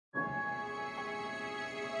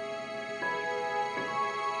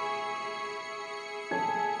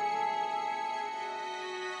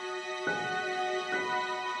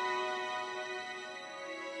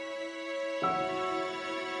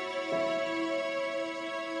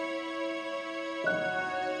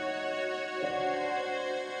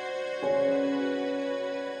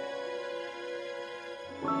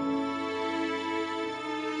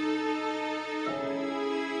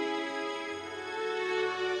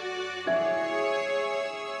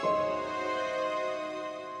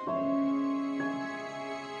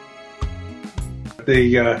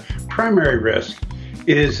The primary risk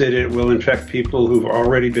is that it will infect people who've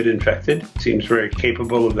already been infected. It seems very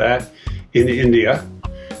capable of that in India.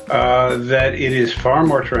 That it is far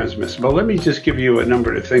more transmissible. Let me just give you a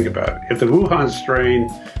number to think about. If the Wuhan strain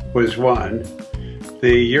was 1,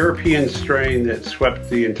 the European strain that swept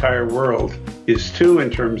the entire world is 2 in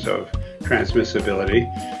terms of transmissibility.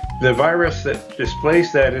 The virus that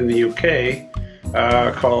displaced that in the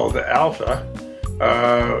UK, called Alpha,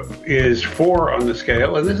 is 4 on the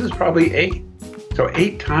scale, and this is probably 8. So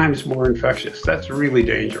 8 times more infectious. That's really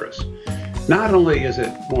dangerous. Not only is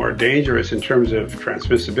it more dangerous in terms of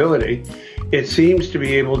transmissibility, it seems to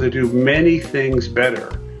be able to do many things better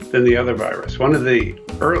than the other virus. All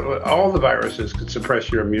the viruses can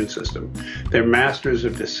suppress your immune system. They're masters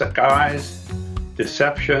of disguise,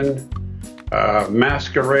 deception,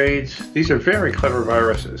 masquerades. These are very clever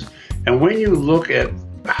viruses. And when you look at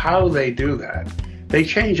how they do that, they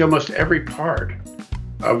change almost every part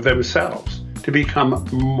of themselves to become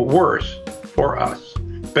worse for us.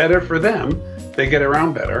 Better for them, they get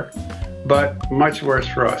around better, but much worse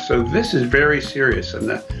for us. So this is very serious. And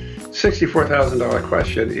the $64,000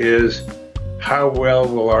 question is, how well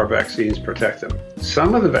will our vaccines protect them?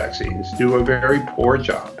 Some of the vaccines do a very poor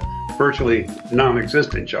job, virtually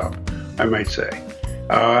non-existent job, I might say.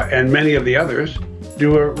 And many of the others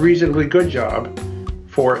do a reasonably good job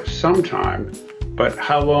for some time, but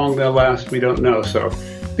how long they'll last, we don't know. So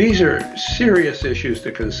these are serious issues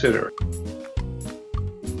to consider.